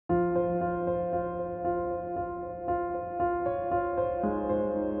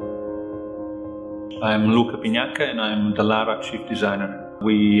I'm Luca Pignacca and I'm Dallara Chief Designer.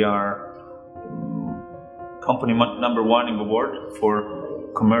 We are company number one in the world for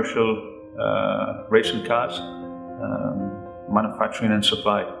commercial racing cars, manufacturing and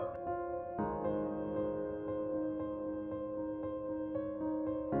supply.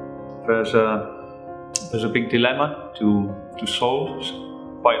 There's a big dilemma to solve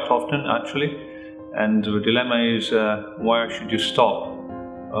quite often actually, and the dilemma is where should you stop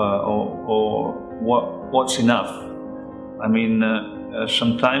or what's enough? I mean,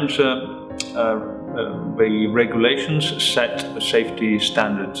 sometimes the regulations set a safety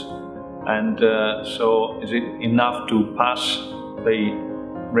standards, and so is it enough to pass the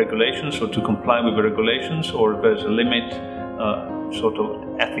regulations or to comply with the regulations, or there's a limit, sort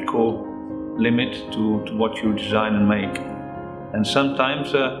of ethical limit to what you design and make? And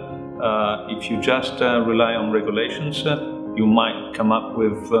sometimes if you just rely on regulations, you might come up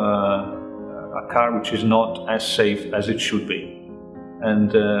with a car which is not as safe as it should be.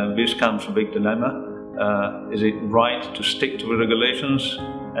 And this comes a big dilemma. Is it right to stick to the regulations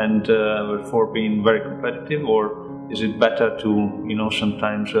and therefore being very competitive, or is it better to,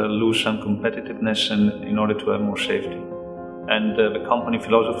 sometimes lose some competitiveness in order to have more safety? And the company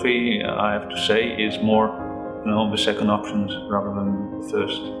philosophy, I have to say, is more, the second options rather than the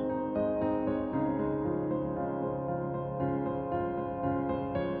first.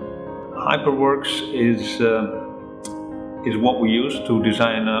 HyperWorks is what we use to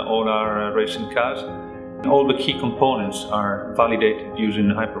design all our racing cars. All the key components are validated using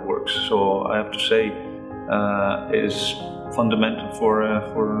HyperWorks, so I have to say it is fundamental for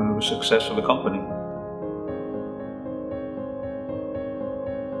the success of the company.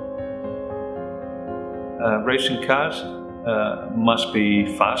 Racing cars must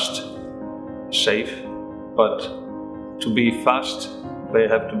be fast, safe, but to be fast they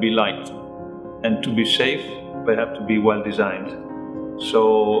have to be light, and to be safe they have to be well designed.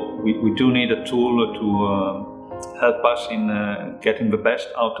 So we do need a tool to help us in getting the best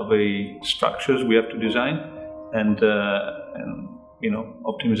out of the structures we have to design, and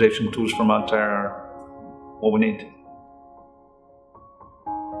optimization tools from Altair are what we need.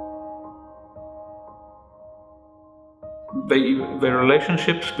 The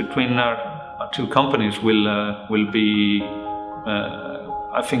relationships between our two companies will be,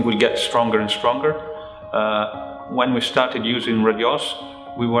 I think, will get stronger and stronger. When we started using radios,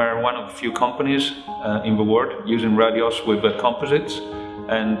 we were one of the few companies in the world using radios with composites,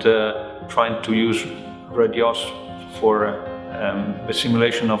 and trying to use radios for the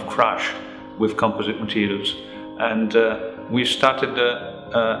simulation of crash with composite materials. And we started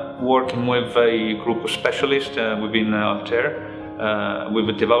working with a group of specialists within Altair, with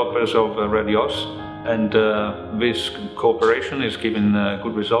the developers of radios, and this cooperation is giving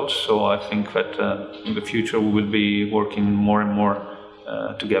good results. So I think that in the future we will be working more and more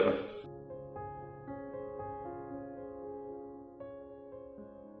together.